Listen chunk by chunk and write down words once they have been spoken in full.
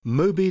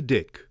Moby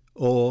Dick,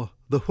 or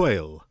The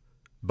Whale,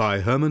 by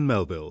Herman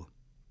Melville.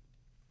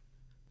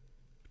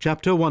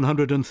 Chapter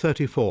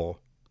 134.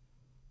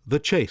 The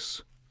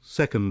Chase,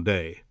 Second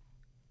Day.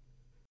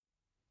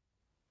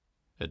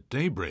 At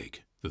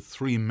daybreak, the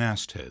three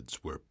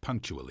mastheads were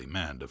punctually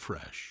manned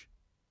afresh.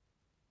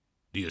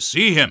 "Do you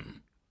see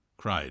him?"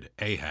 cried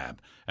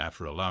Ahab,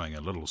 after allowing a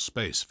little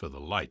space for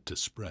the light to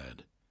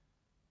spread.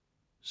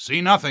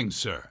 "See nothing,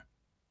 sir."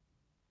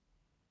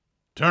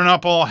 "Turn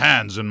up all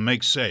hands and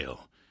make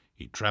sail.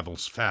 He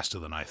travels faster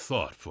than I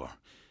thought, for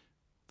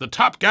the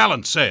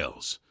top-gallant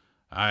sails!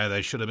 Aye,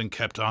 they should have been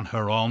kept on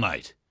her all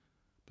night.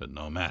 But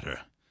no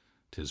matter,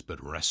 'tis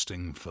but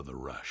resting for the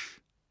rush."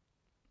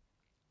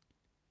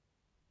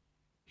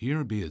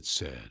 Here be it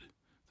said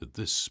that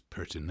this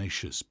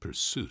pertinacious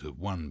pursuit of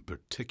one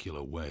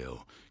particular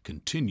whale,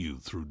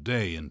 continued through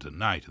day into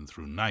night and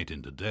through night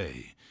into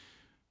day,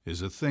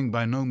 is a thing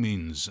by no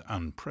means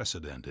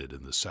unprecedented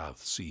in the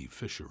South Sea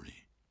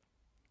fishery.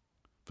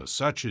 For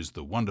such is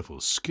the wonderful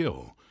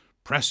skill,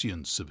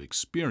 prescience of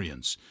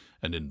experience,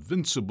 and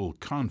invincible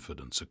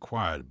confidence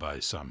acquired by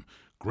some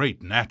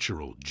great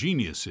natural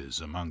geniuses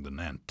among the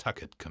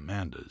Nantucket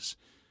commanders,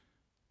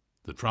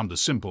 that from the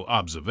simple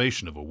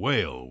observation of a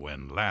whale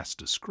when last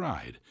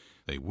descried,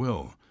 they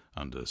will,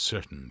 under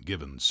certain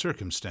given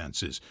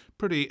circumstances,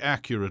 pretty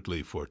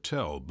accurately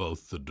foretell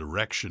both the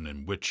direction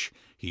in which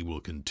he will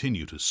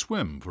continue to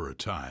swim for a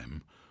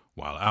time,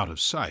 while out of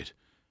sight,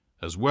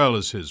 as well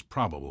as his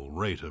probable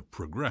rate of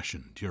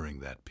progression during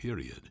that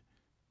period.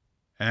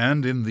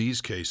 And in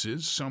these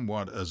cases,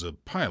 somewhat as a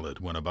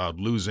pilot when about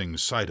losing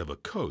sight of a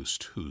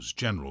coast whose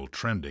general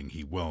trending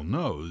he well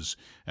knows,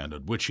 and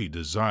at which he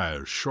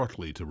desires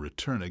shortly to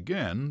return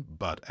again,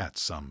 but at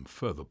some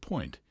further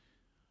point.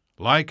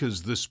 Like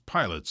as this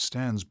pilot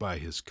stands by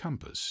his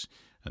compass,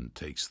 and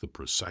takes the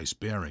precise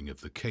bearing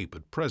of the cape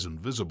at present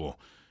visible,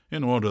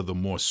 in order the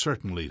more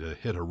certainly to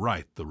hit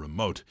aright the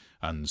remote,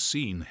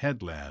 unseen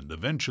headland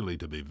eventually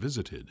to be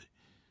visited,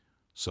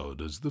 so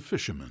does the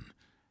fisherman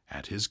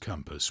at his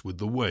compass with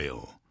the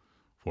whale,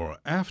 for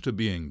after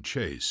being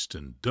chased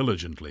and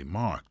diligently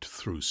marked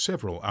through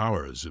several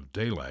hours of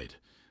daylight,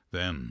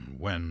 then,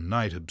 when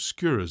night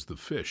obscures the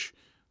fish,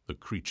 the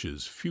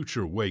creature's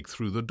future wake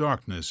through the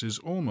darkness is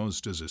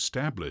almost as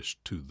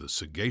established to the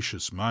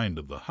sagacious mind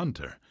of the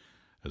hunter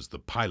as the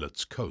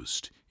pilot's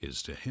coast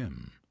is to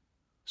him.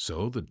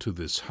 So that to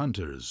this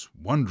hunter's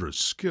wondrous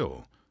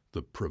skill,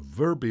 the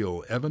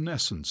proverbial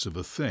evanescence of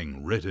a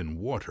thing writ in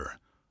water,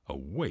 a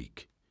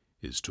wake,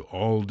 is to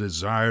all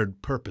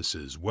desired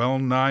purposes well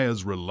nigh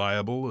as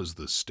reliable as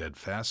the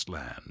steadfast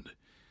land,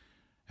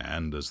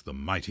 and as the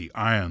mighty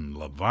iron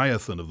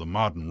leviathan of the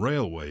modern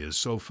railway is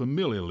so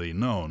familiarly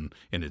known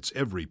in its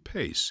every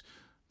pace,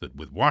 that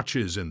with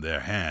watches in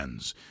their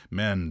hands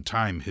men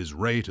time his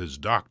rate as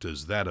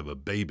doctors that of a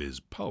baby's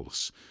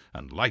pulse,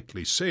 and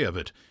lightly say of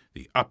it,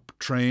 the up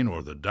train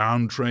or the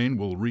down train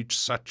will reach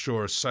such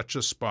or such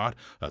a spot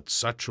at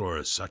such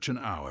or such an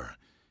hour.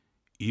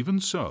 Even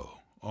so,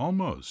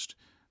 almost,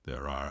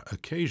 there are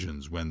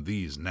occasions when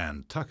these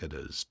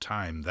Nantucketers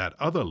time that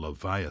other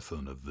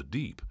leviathan of the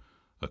deep,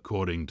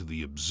 according to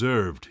the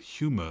observed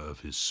humor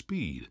of his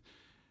speed,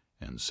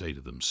 and say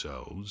to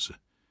themselves,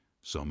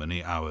 so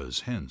many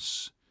hours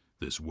hence,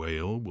 this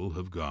whale will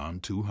have gone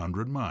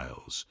 200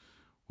 miles,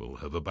 will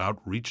have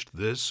about reached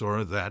this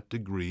or that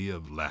degree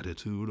of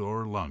latitude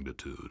or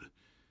longitude.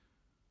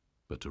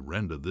 But to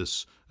render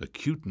this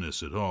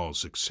acuteness at all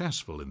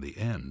successful in the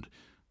end,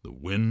 the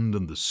wind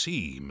and the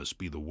sea must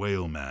be the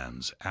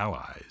whaleman's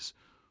allies.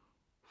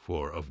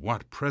 For of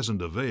what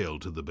present avail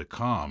to the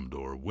becalmed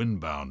or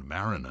windbound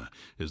mariner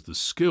is the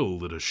skill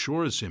that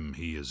assures him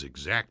he is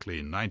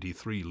exactly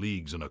 93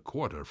 leagues and a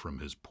quarter from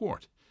his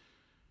port?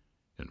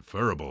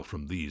 Inferable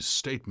from these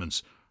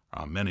statements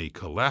are many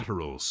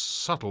collateral,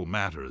 subtle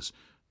matters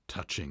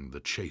touching the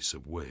chase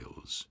of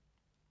whales.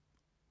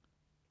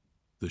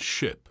 The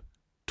ship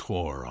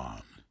tore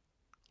on,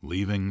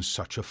 leaving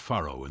such a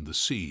furrow in the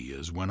sea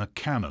as when a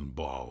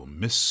cannon-ball,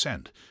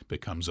 missent,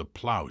 becomes a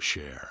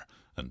ploughshare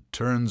and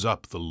turns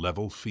up the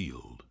level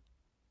field.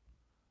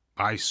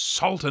 "By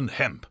salt and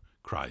hemp!"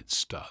 cried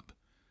Stubb.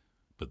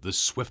 "But this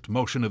swift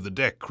motion of the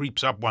deck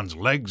creeps up one's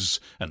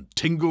legs and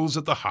tingles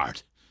at the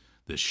heart.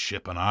 This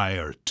ship and I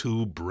are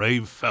two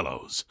brave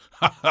fellows.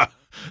 Ha, ha!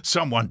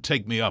 Someone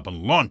take me up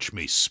and launch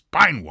me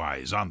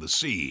spine-wise on the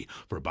sea,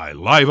 for by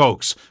live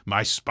oaks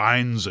my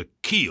spine's a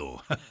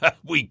keel.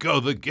 We go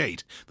the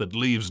gait that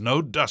leaves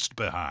no dust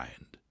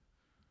behind.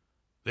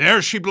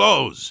 There she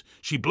blows!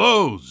 She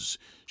blows!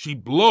 She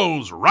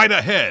blows right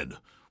ahead!"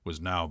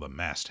 was now the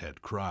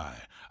masthead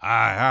cry.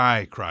 "Aye,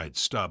 aye," cried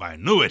Stubb, "I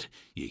knew it.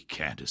 Ye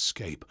can't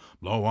escape.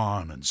 Blow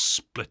on and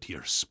split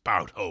your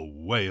spout, O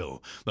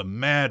whale. The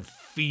mad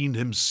fiend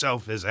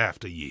himself is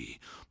after ye.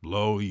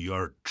 Blow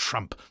your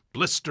trump,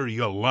 blister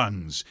your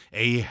lungs.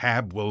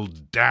 Ahab will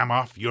dam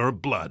off your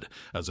blood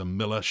as a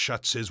miller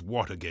shuts his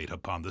water gate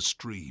upon the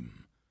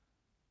stream."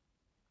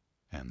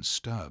 And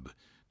Stubb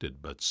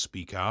did but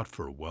speak out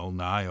for well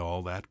nigh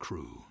all that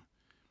crew.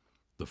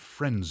 The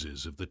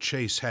frenzies of the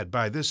chase had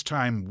by this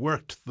time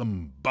worked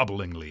them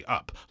bubblingly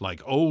up,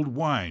 like old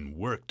wine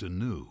worked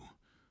anew.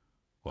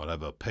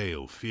 Whatever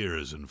pale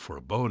fears and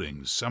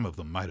forebodings some of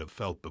them might have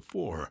felt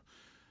before,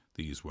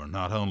 these were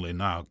not only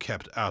now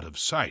kept out of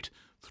sight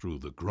through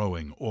the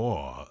growing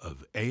awe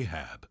of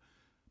Ahab,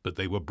 but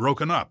they were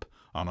broken up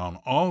and on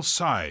all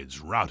sides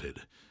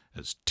routed,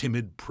 as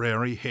timid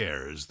prairie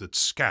hares that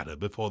scatter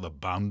before the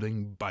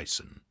bounding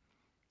bison.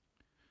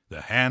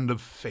 The hand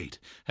of fate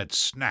had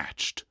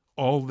snatched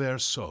all their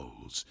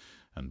souls,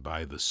 and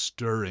by the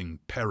stirring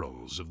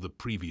perils of the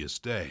previous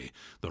day,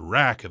 the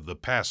rack of the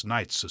past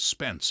night's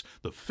suspense,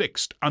 the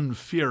fixed,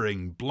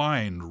 unfearing,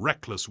 blind,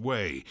 reckless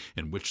way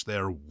in which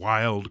their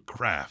wild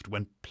craft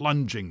went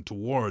plunging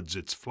towards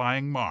its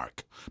flying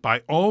mark, by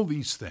all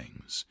these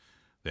things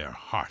their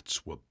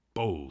hearts were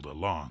bowled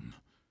along.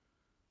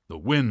 The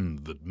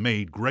wind that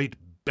made great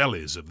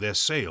bellies of their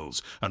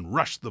sails and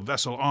rushed the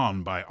vessel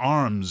on by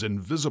arms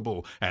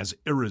invisible as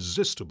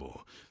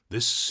irresistible,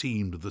 this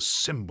seemed the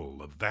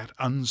symbol of that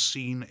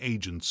unseen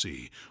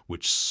agency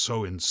which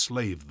so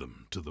enslaved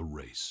them to the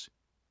race.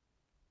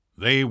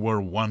 They were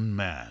one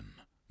man,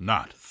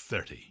 not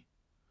 30.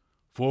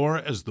 For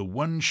as the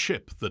one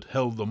ship that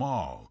held them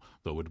all,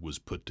 though it was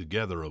put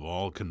together of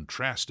all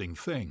contrasting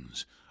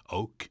things,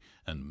 oak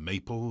and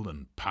maple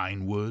and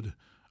pine wood,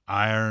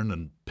 iron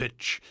and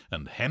pitch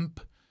and hemp,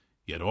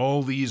 yet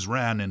all these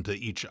ran into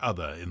each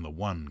other in the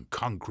one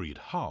concrete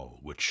hull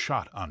which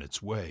shot on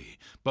its way,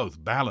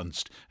 both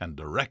balanced and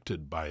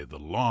directed by the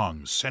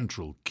long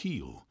central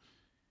keel.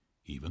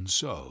 Even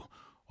so,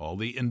 all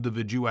the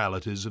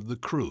individualities of the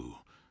crew,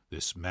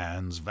 this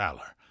man's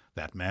valor,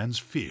 that man's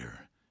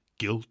fear,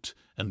 guilt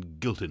and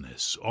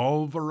guiltiness,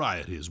 all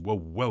varieties were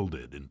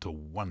welded into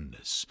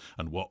oneness,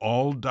 and were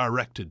all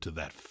directed to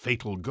that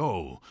fatal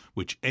goal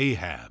which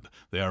Ahab,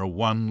 their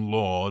one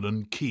lord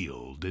and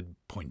keel, did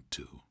point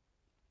to.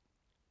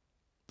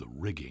 The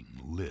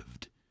rigging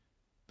lived.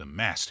 The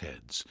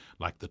mastheads,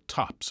 like the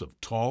tops of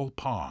tall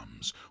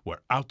palms, were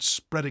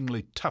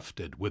outspreadingly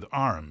tufted with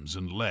arms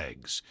and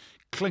legs.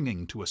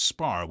 Clinging to a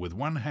spar with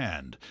one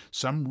hand,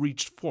 some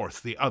reached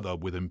forth the other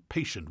with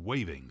impatient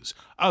wavings.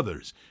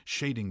 Others,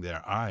 shading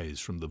their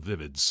eyes from the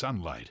vivid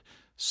sunlight,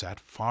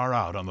 sat far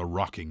out on the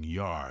rocking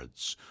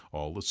yards,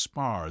 all the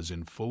spars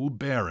in full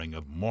bearing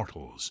of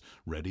mortals,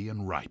 ready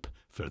and ripe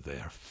for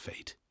their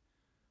fate.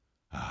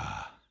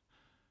 Ah!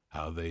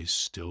 How they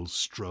still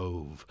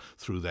strove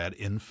through that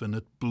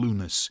infinite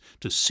blueness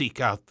to seek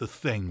out the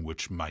thing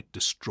which might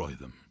destroy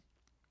them.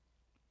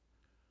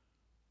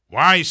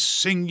 "Why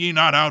sing ye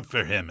not out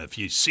for him, if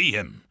ye see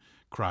him?"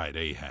 cried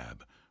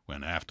Ahab,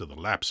 when after the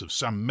lapse of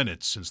some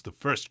minutes since the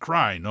first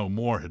cry no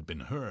more had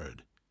been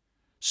heard.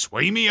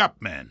 "Sway me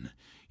up, men!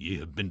 Ye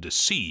have been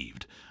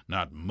deceived.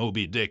 Not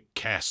Moby Dick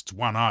casts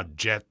one odd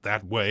jet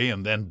that way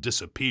and then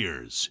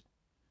disappears."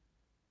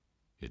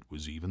 It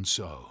was even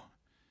so.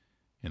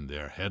 In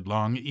their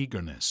headlong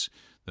eagerness,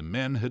 the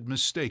men had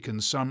mistaken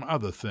some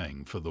other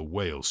thing for the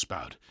whale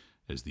spout,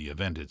 as the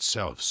event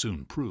itself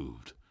soon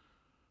proved.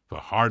 For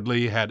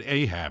hardly had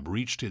Ahab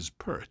reached his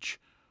perch,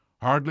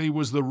 hardly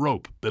was the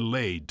rope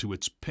belayed to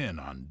its pin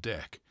on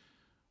deck,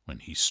 when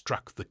he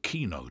struck the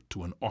keynote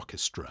to an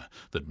orchestra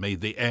that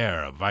made the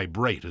air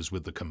vibrate as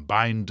with the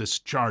combined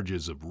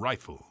discharges of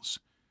rifles.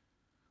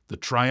 The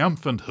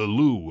triumphant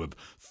halloo of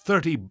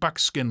 30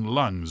 buckskin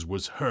lungs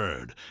was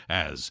heard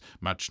as,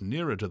 much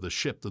nearer to the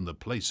ship than the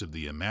place of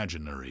the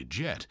imaginary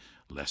jet,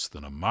 less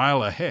than a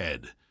mile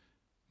ahead,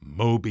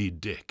 Moby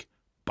Dick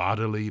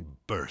bodily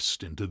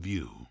burst into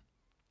view.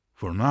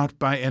 For not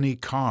by any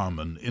calm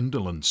and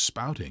indolent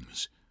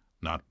spoutings,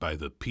 not by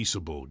the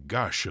peaceable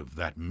gush of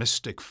that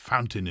mystic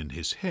fountain in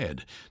his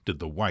head, did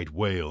the white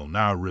whale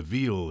now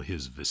reveal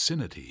his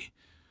vicinity,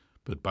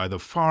 but by the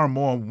far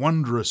more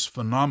wondrous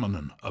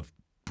phenomenon of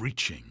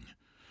breaching.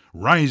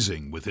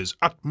 Rising with his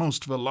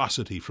utmost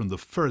velocity from the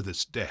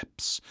furthest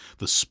depths,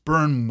 the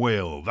sperm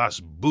whale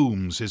thus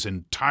booms his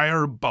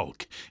entire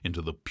bulk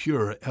into the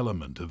pure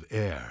element of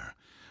air,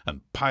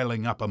 and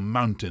piling up a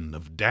mountain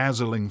of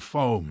dazzling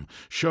foam,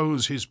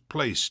 shows his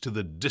place to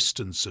the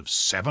distance of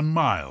 7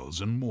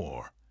 miles and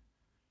more.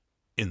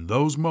 In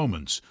those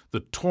moments, the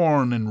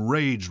torn,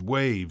 enraged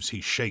waves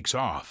he shakes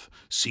off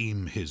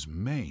seem his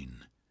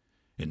mane.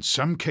 In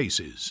some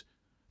cases,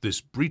 this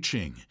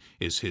breaching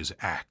is his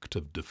act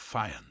of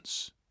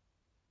defiance.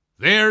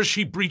 "There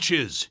she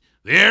breaches!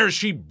 There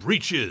she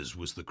breaches!"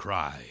 was the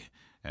cry,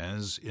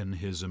 as in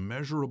his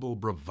immeasurable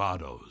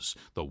bravadoes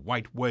the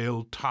white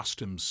whale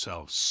tossed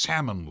himself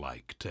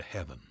salmon-like to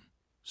heaven.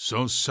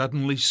 So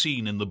suddenly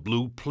seen in the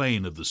blue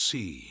plain of the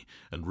sea,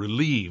 and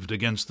relieved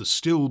against the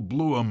still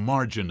bluer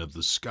margin of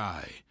the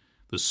sky,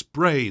 the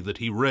spray that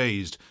he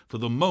raised for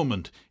the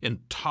moment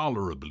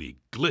intolerably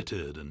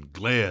glittered and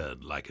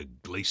glared like a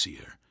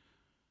glacier,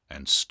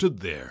 and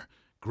stood there,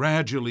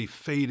 gradually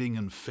fading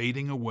and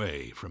fading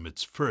away from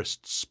its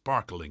first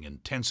sparkling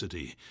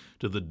intensity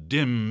to the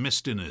dim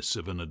mistiness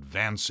of an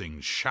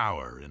advancing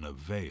shower in a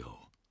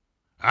vale.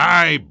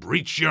 "Aye,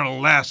 breach your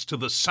last to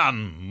the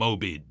sun,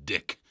 Moby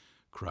Dick!"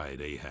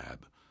 cried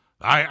Ahab.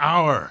 Thy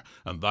hour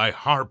and thy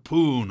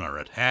harpoon are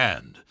at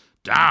hand.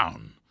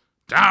 Down,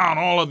 down,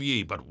 all of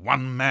ye, but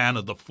one man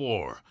at the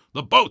fore.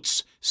 The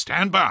boats,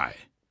 stand by!"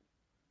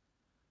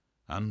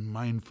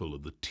 Unmindful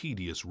of the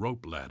tedious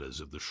rope ladders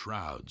of the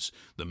shrouds,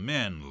 the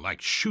men,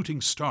 like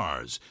shooting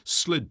stars,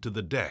 slid to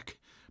the deck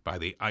by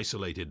the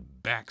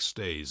isolated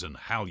backstays and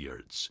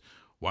halyards,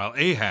 while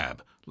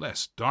Ahab,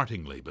 less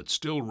dartingly but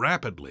still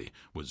rapidly,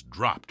 was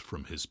dropped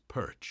from his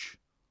perch.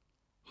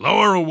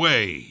 "Lower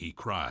away!" he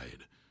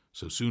cried,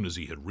 so soon as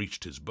he had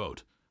reached his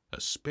boat, a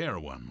spare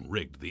one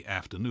rigged the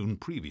afternoon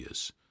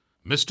previous.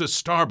 "Mr.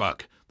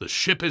 Starbuck, the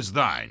ship is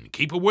thine.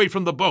 Keep away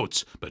from the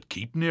boats, but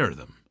keep near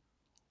them.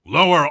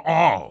 Lower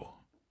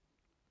all!"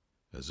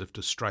 As if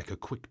to strike a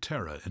quick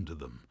terror into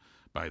them,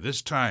 by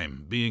this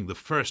time being the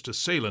first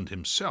assailant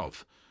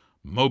himself,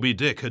 Moby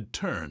Dick had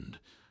turned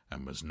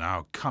and was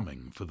now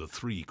coming for the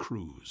three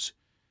crews.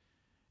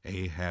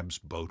 Ahab's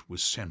boat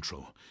was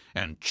central,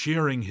 and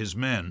cheering his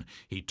men,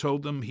 he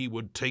told them he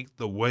would take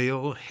the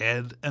whale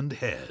head and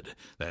head,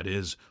 that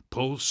is,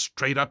 pull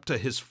straight up to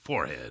his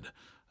forehead,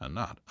 a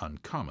not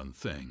uncommon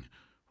thing,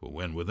 for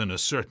when within a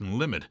certain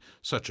limit,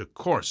 such a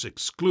course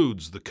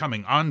excludes the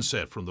coming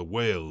onset from the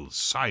whale's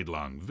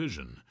sidelong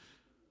vision.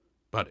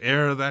 But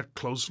ere that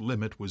close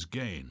limit was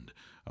gained,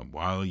 and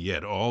while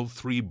yet all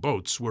three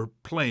boats were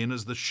plain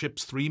as the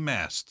ship's three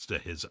masts to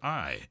his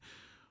eye,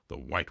 the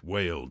white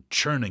whale,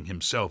 churning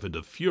himself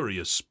into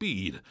furious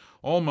speed,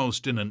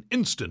 almost in an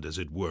instant as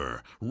it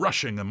were,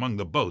 rushing among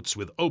the boats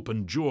with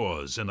open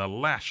jaws and a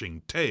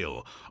lashing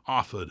tail,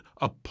 offered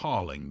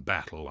appalling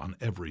battle on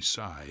every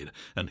side,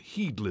 and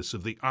heedless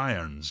of the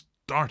irons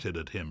darted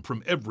at him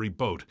from every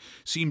boat,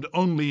 seemed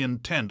only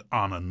intent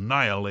on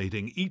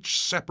annihilating each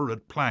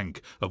separate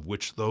plank of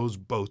which those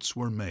boats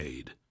were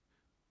made.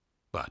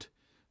 But,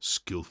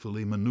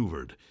 skillfully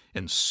maneuvered,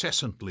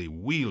 incessantly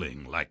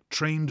wheeling like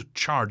trained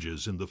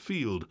chargers in the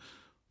field,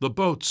 the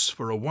boats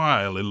for a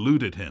while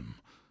eluded him,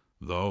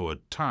 though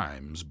at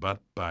times but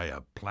by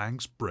a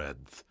plank's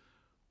breadth,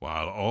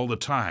 while all the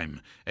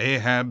time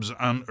Ahab's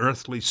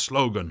unearthly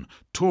slogan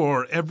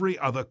tore every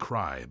other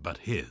cry but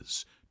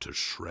his to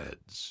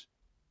shreds.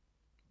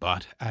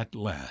 But at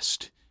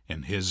last,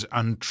 in his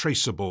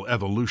untraceable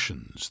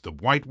evolutions, the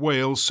white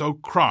whale so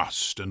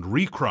crossed and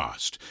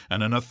recrossed,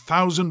 and in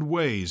 1,000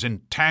 ways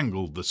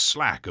entangled the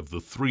slack of the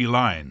three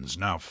lines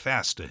now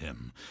fast to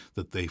him,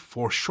 that they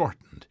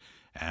foreshortened,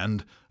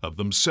 and, of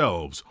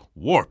themselves,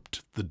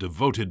 warped the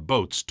devoted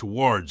boats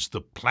towards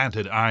the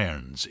planted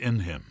irons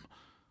in him,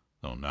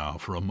 though now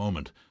for a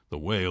moment the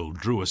whale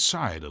drew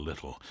aside a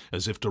little,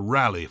 as if to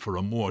rally for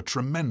a more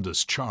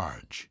tremendous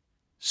charge.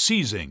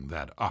 Seizing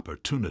that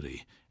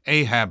opportunity,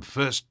 Ahab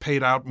first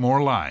paid out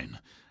more line,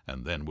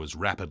 and then was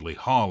rapidly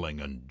hauling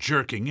and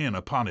jerking in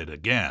upon it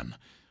again,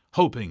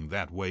 hoping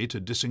that way to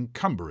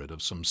disencumber it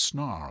of some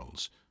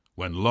snarls,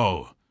 when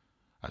lo,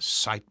 a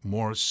sight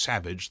more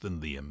savage than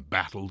the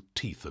embattled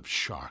teeth of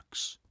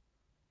sharks.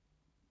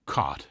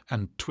 Caught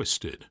and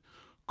twisted,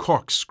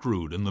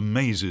 corkscrewed in the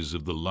mazes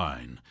of the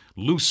line,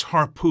 loose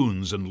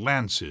harpoons and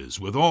lances,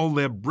 with all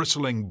their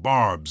bristling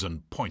barbs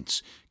and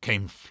points,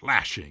 came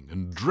flashing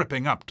and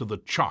dripping up to the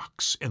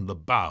chocks in the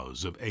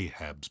bows of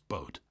Ahab's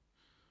boat.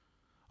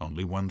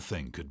 Only one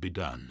thing could be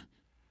done.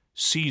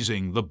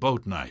 Seizing the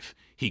boat knife,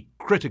 he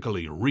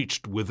critically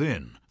reached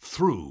within,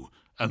 through,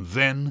 and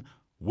then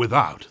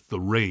without the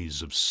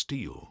rays of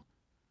steel,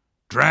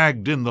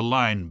 dragged in the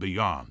line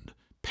beyond,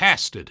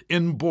 passed it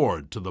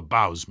inboard to the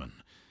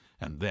bowsman,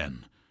 and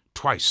then,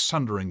 twice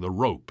sundering the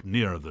rope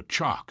near the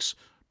chocks,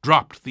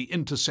 dropped the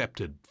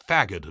intercepted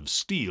faggot of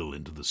steel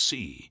into the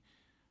sea,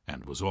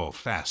 and was all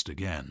fast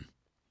again.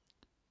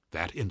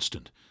 That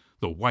instant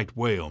the white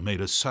whale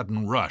made a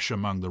sudden rush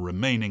among the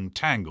remaining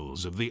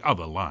tangles of the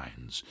other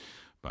lines.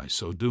 By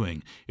so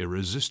doing,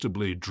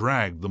 irresistibly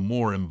dragged the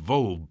more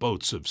involved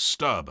boats of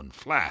Stubb and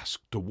Flask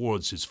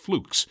towards his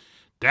flukes,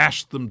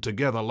 dashed them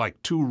together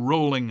like two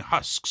rolling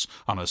husks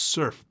on a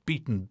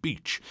surf-beaten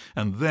beach,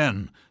 and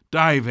then,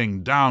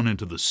 diving down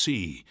into the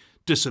sea,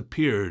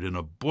 disappeared in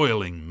a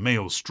boiling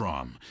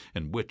maelstrom,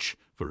 in which,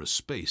 for a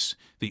space,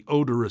 the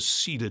odorous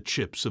cedar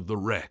chips of the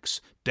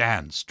wrecks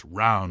danced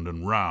round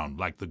and round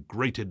like the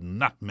grated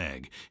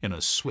nutmeg in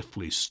a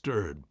swiftly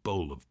stirred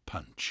bowl of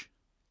punch.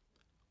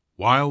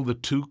 While the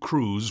two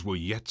crews were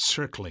yet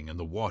circling in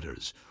the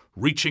waters,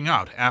 reaching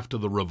out after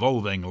the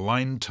revolving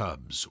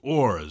line-tubs,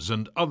 oars,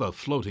 and other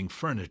floating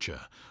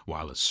furniture,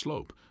 while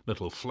aslope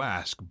little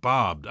Flask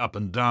bobbed up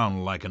and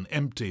down like an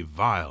empty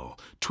vial,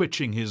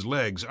 twitching his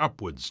legs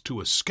upwards to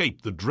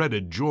escape the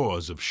dreaded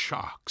jaws of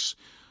sharks,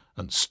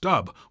 and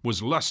Stubb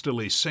was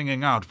lustily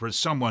singing out for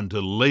someone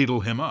to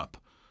ladle him up,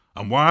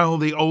 and while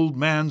the old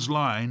man's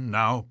line,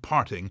 now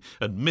parting,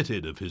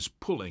 admitted of his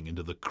pulling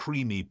into the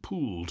creamy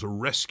pool to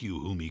rescue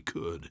whom he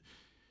could,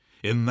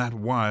 in that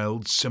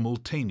wild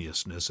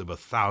simultaneousness of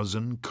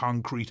 1,000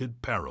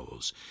 concreted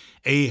perils,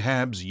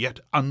 Ahab's yet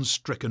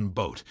unstricken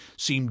boat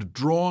seemed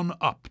drawn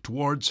up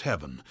towards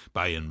heaven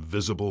by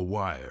invisible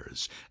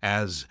wires,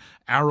 as,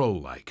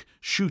 arrow-like,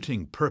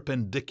 shooting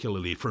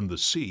perpendicularly from the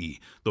sea,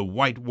 the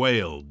white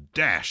whale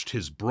dashed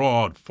his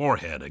broad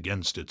forehead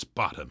against its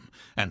bottom,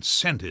 and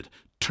sent it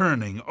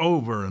turning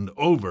over and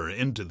over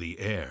into the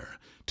air,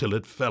 till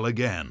it fell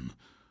again,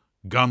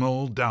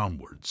 gunwale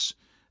downwards,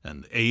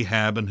 and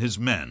Ahab and his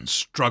men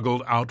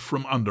struggled out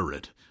from under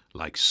it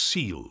like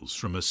seals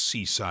from a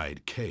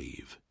seaside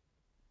cave.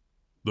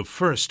 The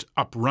first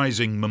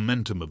uprising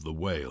momentum of the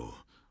whale,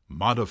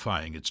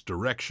 modifying its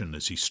direction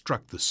as he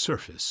struck the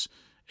surface,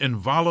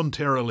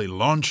 involuntarily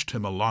launched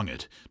him along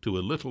it to a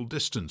little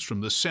distance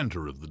from the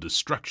center of the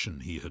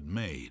destruction he had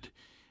made,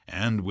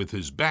 and with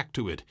his back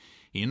to it,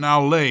 he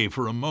now lay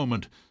for a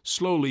moment,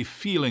 slowly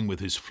feeling with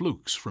his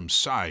flukes from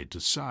side to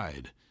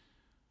side.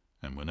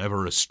 And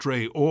whenever a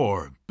stray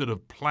oar, bit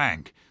of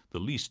plank, the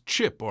least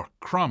chip or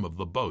crumb of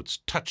the boats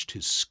touched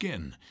his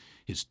skin,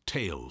 his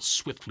tail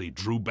swiftly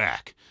drew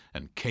back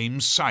and came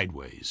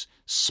sideways,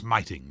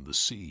 smiting the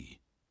sea.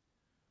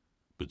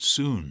 But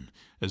soon,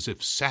 as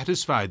if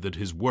satisfied that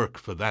his work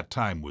for that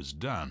time was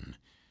done,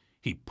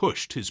 he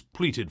pushed his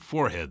pleated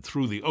forehead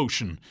through the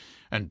ocean,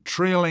 and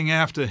trailing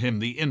after him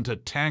the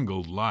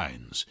intertangled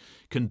lines,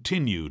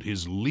 continued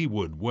his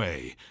leeward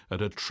way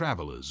at a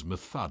traveller's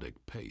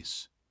methodic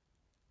pace.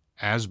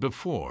 As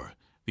before,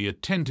 the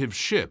attentive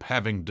ship,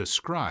 having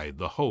descried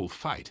the whole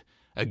fight,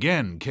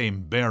 again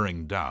came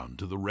bearing down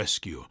to the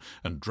rescue,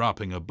 and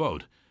dropping a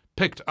boat,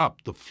 picked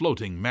up the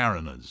floating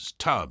mariners,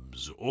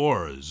 tubs,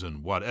 oars,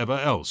 and whatever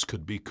else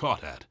could be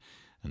caught at,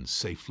 and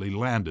safely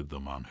landed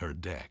them on her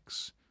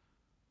decks.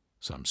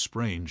 Some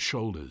sprained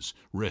shoulders,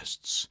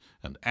 wrists,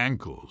 and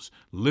ankles,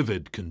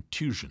 livid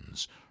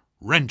contusions,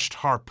 wrenched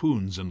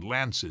harpoons and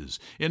lances,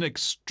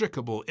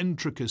 inextricable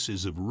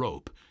intricacies of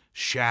rope,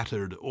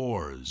 shattered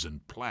oars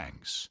and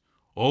planks.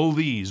 All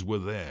these were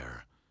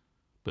there,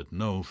 but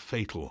no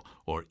fatal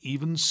or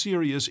even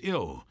serious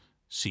ill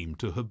seemed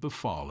to have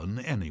befallen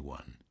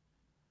anyone.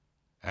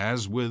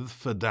 As with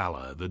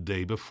Fedallah the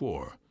day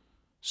before,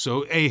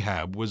 so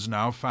Ahab was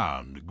now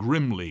found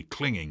grimly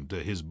clinging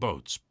to his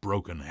boat's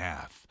broken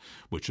half,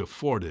 which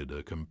afforded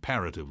a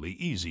comparatively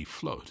easy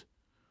float,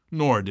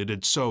 nor did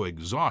it so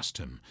exhaust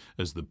him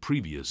as the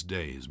previous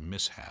day's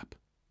mishap.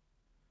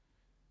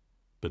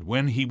 But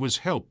when he was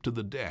helped to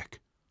the deck,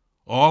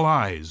 all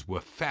eyes were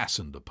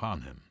fastened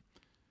upon him,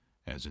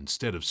 as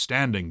instead of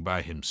standing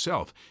by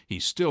himself, he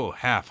still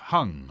half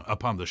hung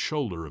upon the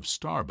shoulder of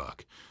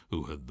Starbuck,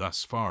 who had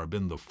thus far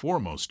been the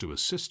foremost to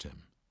assist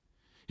him.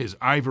 His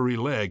ivory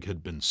leg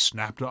had been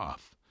snapped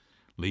off,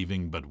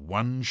 leaving but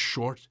one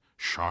short,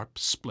 sharp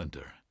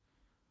splinter.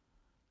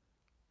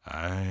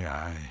 Aye,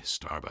 aye,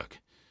 Starbuck,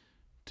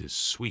 'tis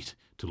sweet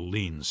to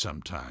lean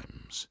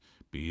sometimes,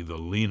 be the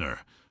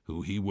leaner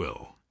who he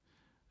will,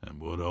 and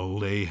would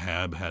old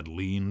Ahab had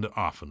leaned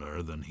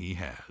oftener than he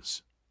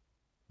has.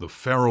 The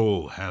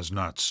ferrule has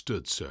not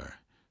stood, sir,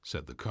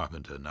 said the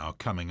carpenter, now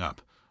coming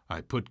up.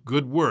 I put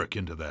good work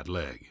into that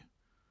leg.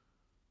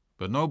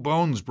 But no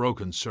bones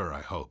broken, sir,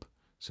 I hope,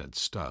 said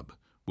Stubb,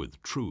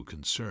 with true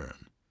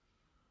concern.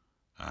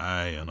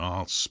 Aye, and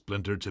all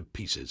splintered to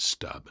pieces,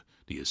 Stubb,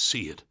 do you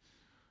see it?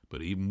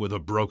 But even with a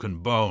broken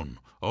bone,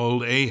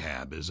 old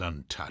Ahab is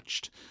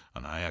untouched,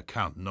 and I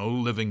account no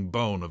living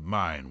bone of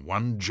mine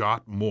one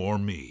jot more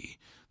me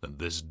than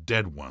this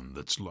dead one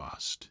that's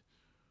lost.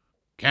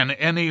 Can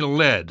any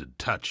lead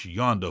touch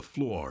yonder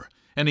floor,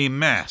 any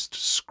mast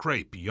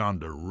scrape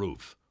yonder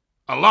roof?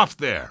 Aloft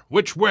there,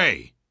 which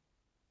way?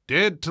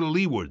 Dead to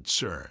leeward,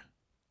 sir.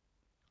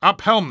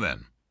 Up helm,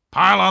 then.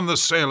 Pile on the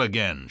sail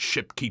again,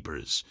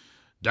 ship-keepers.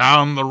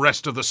 Down the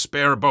rest of the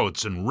spare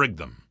boats and rig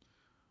them.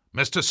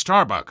 Mr.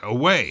 Starbuck,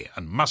 away,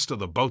 and muster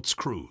the boat's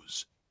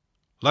crews.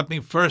 Let me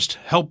first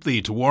help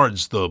thee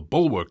towards the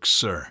bulwarks,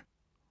 sir.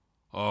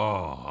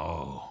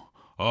 Oh,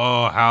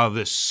 how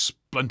this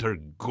splinter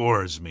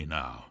gores me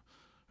now.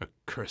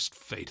 Accursed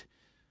fate,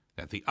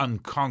 that the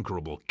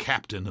unconquerable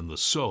captain in the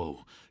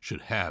soul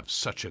should have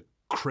such a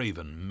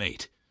craven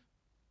mate.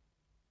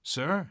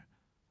 Sir?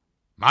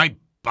 My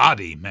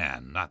body,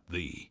 man, not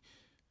thee.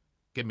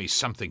 Give me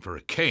something for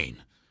a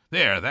cane.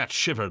 There, that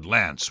shivered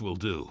lance will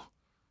do.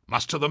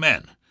 Muster the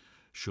men.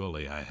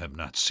 Surely I have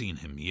not seen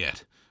him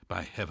yet.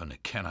 By heaven,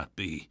 it cannot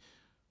be.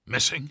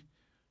 Missing?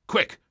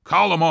 Quick,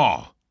 call them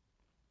all.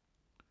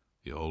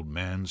 The old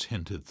man's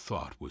hinted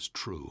thought was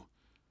true.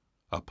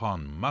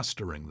 Upon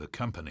mustering the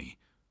company,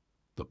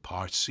 the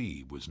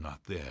Parsee was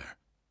not there.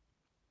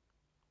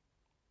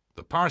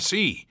 The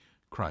Parsee,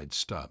 cried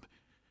Stubb.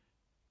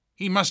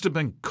 He must have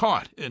been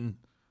caught in...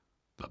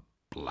 The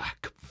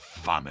black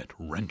vomit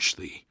wrench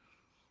thee.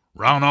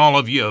 Round all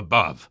of ye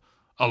above.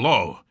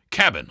 Alow,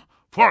 cabin,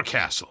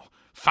 forecastle.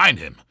 Find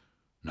him.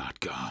 Not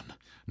gone,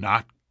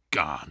 not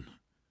gone.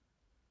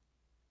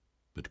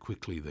 But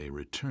quickly they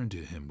returned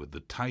to him with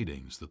the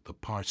tidings that the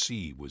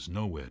Parsee was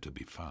nowhere to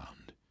be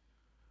found.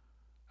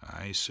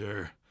 Aye,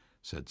 sir,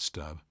 said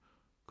Stubb.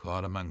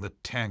 caught among the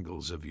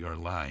tangles of your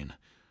line.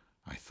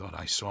 I thought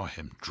I saw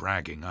him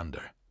dragging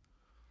under.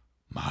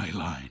 My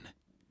line.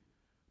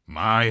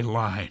 My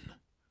line.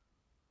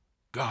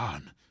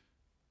 Gone.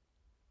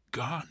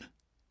 Gone.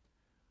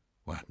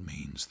 What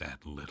means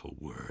that little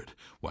word?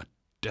 What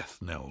death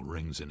knell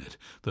rings in it,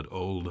 that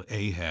old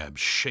Ahab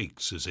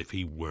shakes as if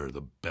he were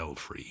the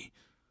belfry?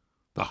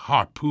 The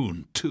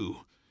harpoon, too.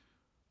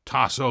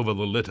 Toss over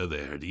the litter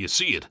there. Do you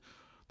see it?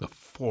 The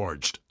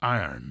forged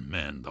iron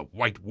men, the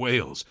white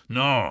whales.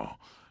 No,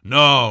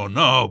 no,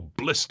 no,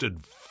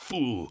 blistered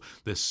fool.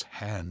 This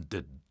hand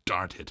did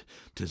dart it.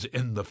 'Tis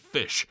in the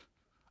fish.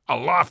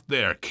 Aloft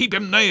there. Keep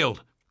him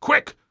nailed.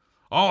 Quick!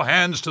 All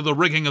hands to the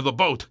rigging of the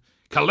boat.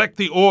 Collect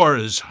the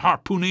oars,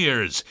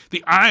 harpooneers.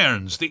 The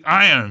irons, the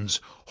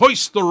irons.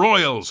 Hoist the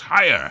royals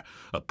higher.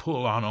 A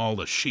pull on all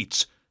the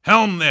sheets.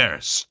 Helm there.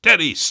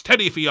 Steady,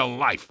 steady for your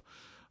life.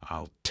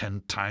 I'll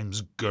 10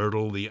 times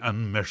girdle the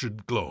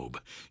unmeasured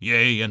globe,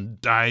 yea, and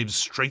dive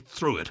straight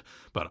through it,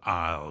 but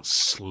I'll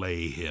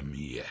slay him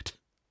yet.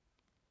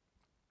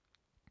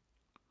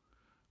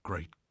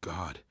 Great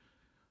God,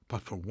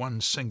 but for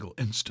one single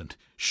instant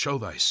show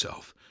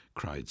thyself,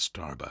 cried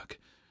Starbuck.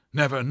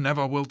 Never,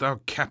 never wilt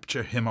thou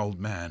capture him, old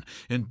man.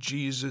 In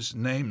Jesus'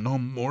 name, no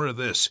more of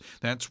this.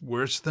 That's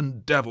worse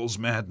than devil's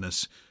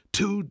madness.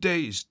 2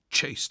 days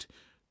chased,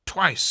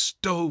 twice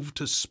stove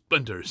to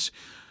splinters,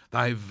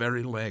 thy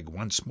very leg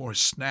once more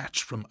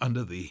snatched from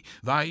under thee,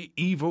 thy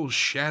evil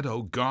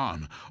shadow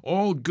gone,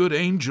 all good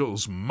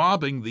angels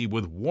mobbing thee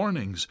with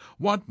warnings.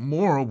 What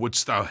more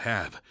wouldst thou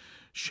have?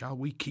 Shall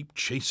we keep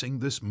chasing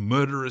this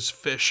murderous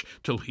fish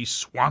till he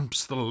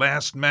swamps the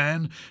last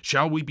man?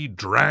 Shall we be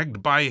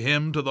dragged by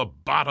him to the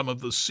bottom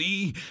of the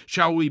sea?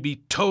 Shall we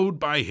be towed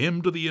by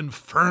him to the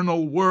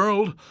infernal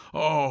world?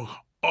 Oh,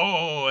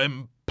 oh,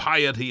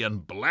 impiety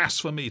and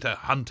blasphemy to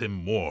hunt him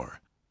more.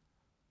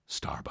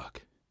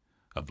 Starbuck,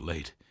 of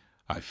late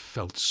I've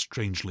felt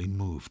strangely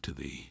moved to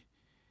thee.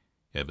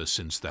 Ever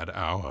since that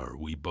hour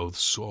we both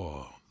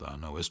saw, thou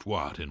knowest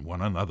what, in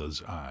one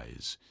another's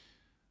eyes.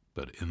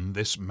 But in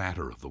this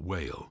matter of the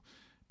whale,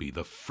 be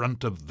the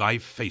front of thy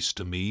face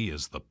to me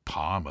as the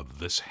palm of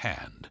this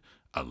hand,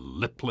 a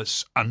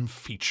lipless,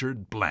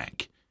 unfeatured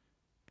blank.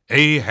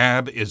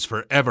 Ahab is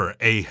forever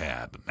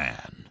Ahab,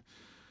 man.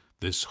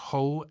 This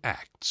whole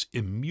act's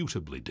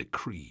immutably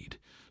decreed.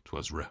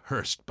 'Twas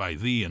rehearsed by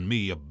thee and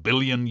me 1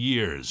 billion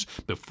years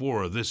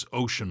before this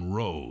ocean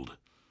rolled.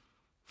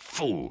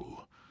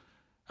 Fool!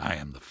 I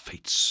am the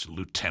fate's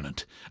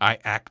lieutenant. I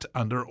act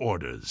under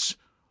orders.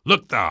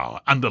 Look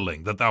thou,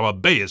 underling, that thou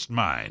obeyest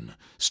mine.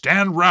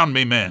 Stand round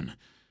me, men.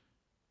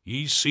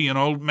 Ye see an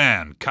old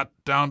man cut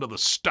down to the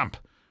stump,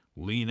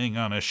 leaning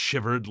on a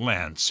shivered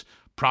lance,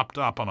 propped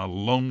up on a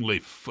lonely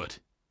foot.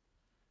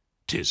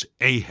 'Tis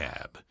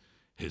Ahab,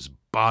 his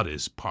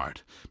body's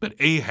part, but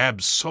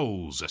Ahab's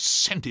soul's a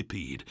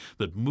centipede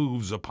that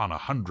moves upon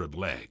 100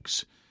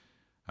 legs.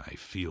 I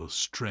feel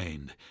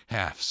strained,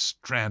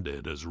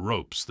 half-stranded as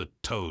ropes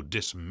that tow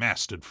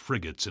dismasted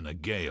frigates in a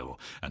gale,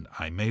 and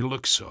I may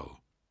look so.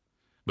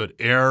 But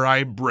ere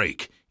I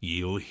break,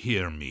 ye'll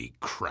hear me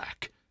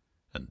crack.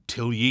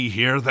 Until ye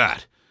hear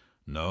that,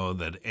 know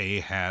that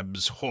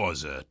Ahab's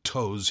hawser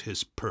tows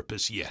his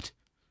purpose yet.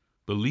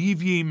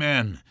 Believe ye,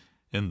 men,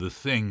 in the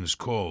things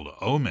called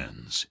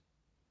omens?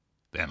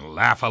 Then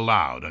laugh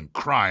aloud and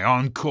cry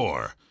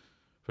encore,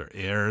 for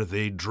ere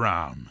they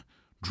drown,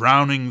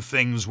 drowning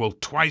things will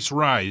twice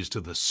rise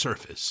to the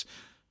surface,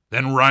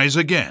 then rise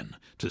again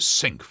to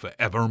sink for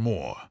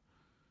evermore.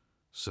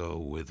 So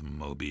with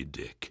Moby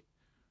Dick.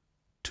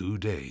 2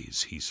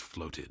 days he's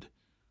floated.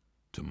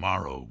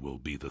 Tomorrow will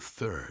be the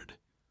 3rd.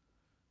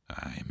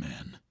 Aye,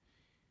 men,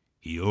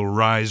 he'll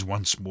rise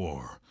once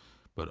more,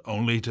 but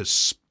only to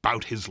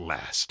spout his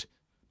last.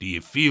 Do ye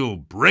feel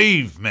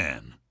brave,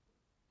 men?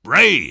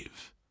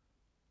 Brave!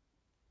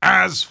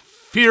 As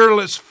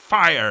fearless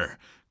fire,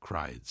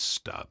 cried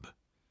Stubb.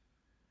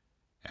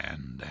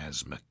 And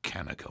as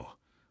mechanical,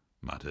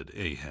 muttered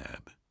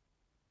Ahab.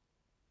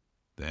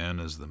 Then,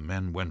 as the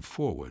men went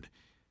forward,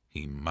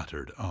 he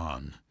muttered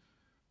on,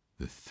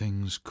 the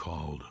things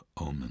called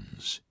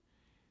omens.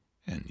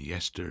 And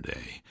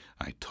yesterday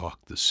I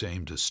talked the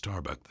same to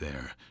Starbuck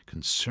there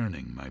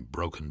concerning my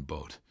broken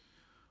boat.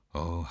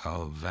 Oh,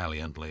 how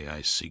valiantly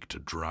I seek to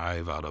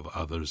drive out of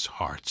others'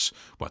 hearts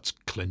what's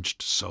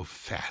clinched so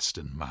fast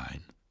in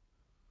mine.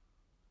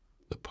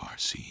 The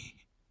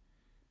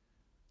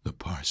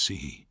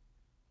Parsee,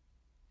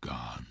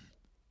 gone,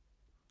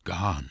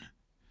 gone,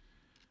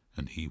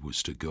 and he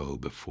was to go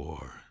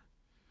before,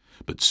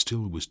 but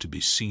still was to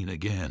be seen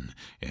again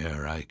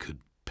ere I could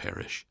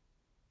perish.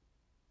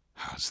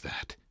 How's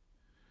that?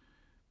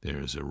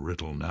 There's a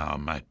riddle now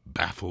might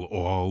baffle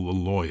all the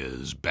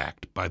lawyers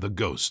backed by the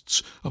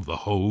ghosts of the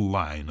whole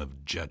line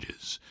of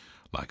judges.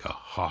 Like a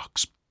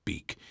hawk's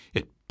beak,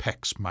 it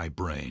pecks my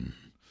brain.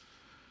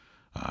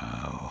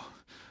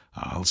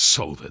 I'll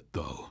solve it,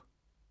 though.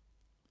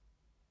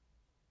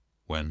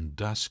 When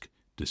dusk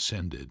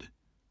descended,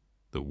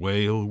 the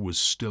whale was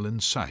still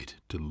in sight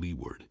to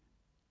leeward.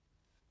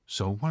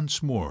 So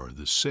once more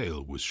the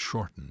sail was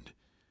shortened,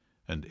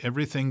 and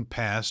everything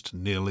passed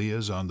nearly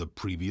as on the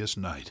previous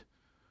night.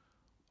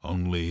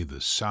 Only the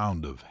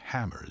sound of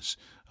hammers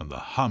and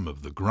the hum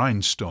of the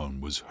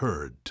grindstone was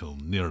heard till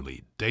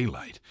nearly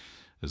daylight,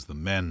 as the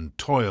men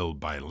toiled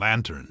by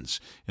lanterns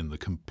in the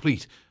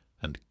complete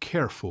and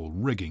careful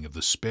rigging of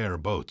the spare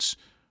boats,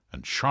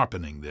 and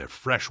sharpening their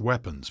fresh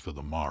weapons for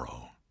the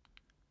morrow.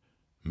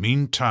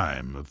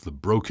 Meantime, of the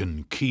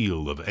broken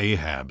keel of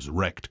Ahab's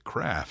wrecked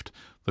craft,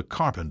 the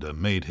carpenter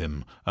made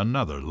him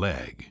another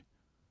leg,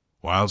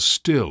 while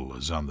still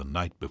as on the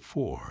night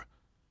before,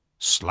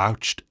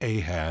 slouched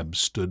Ahab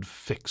stood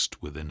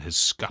fixed within his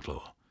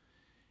scuttle,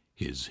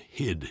 his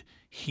hid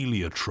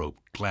heliotrope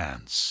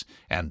glance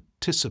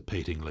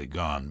anticipatingly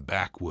gone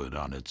backward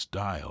on its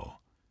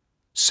dial,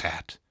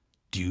 sat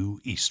due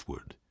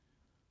eastward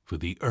for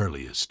the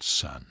earliest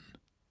sun.